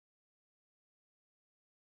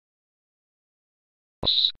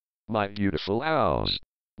My beautiful house.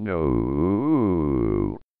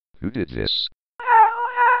 No. Who did this?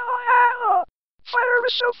 Fire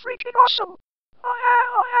is so freaking awesome!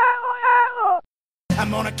 I'm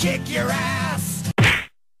gonna kick your ass!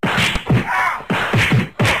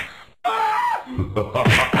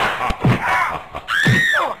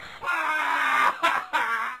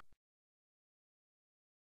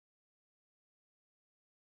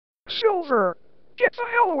 Silver, get the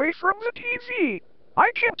hell away from the TV! I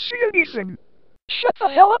can't see anything! Shut the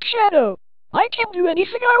hell up, Shadow! I can do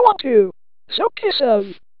anything I want to! So piss off!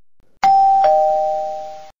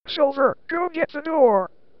 Silver, go get the door!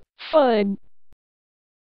 Fine.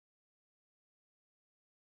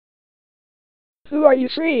 Who are you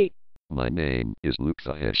three? My name is Luke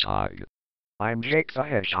the Hedgehog. I'm Jake the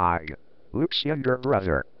Hedgehog, Luke's younger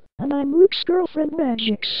brother. And I'm Luke's girlfriend,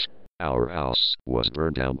 Magix. Our house was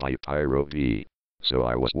burned down by Pyro V, so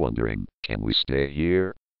I was wondering, can we stay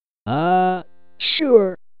here?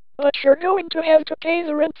 Sure. But you're going to have to pay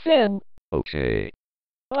the rent then. Okay.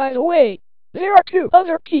 By the way, there are two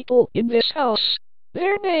other people in this house.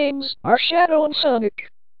 Their names are Shadow and Sonic.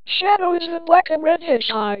 Shadow is the black and red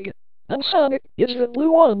hedgehog, and Sonic is the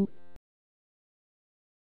blue one.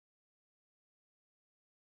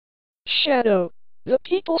 Shadow. The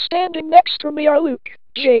people standing next to me are Luke,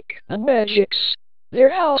 Jake, and Magix.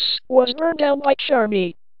 Their house was burned down by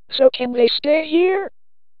Charmy. So can they stay here?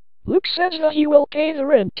 Luke says that he will pay the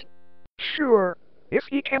rent. Sure. If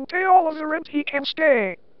he can pay all of the rent, he can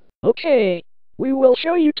stay. Okay. We will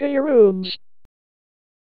show you to your rooms.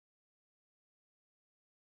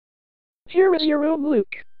 Here is your room,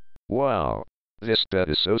 Luke. Wow. This bed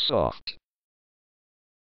is so soft.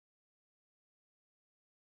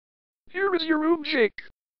 Here is your room, Jake.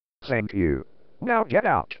 Thank you. Now get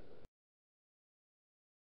out.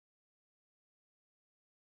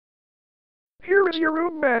 Here is your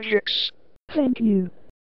room, Magix. Thank you.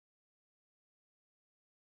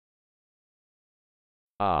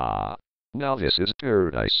 Ah. Now this is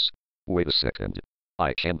paradise. Wait a second.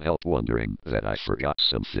 I can't help wondering that I forgot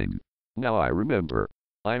something. Now I remember.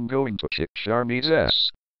 I'm going to kick Charmy's ass.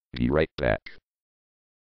 Be right back.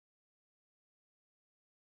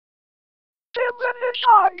 Damn that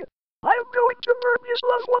hedgehog! I'm going to burn his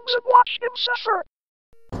loved ones and watch him suffer!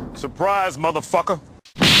 Surprise, motherfucker!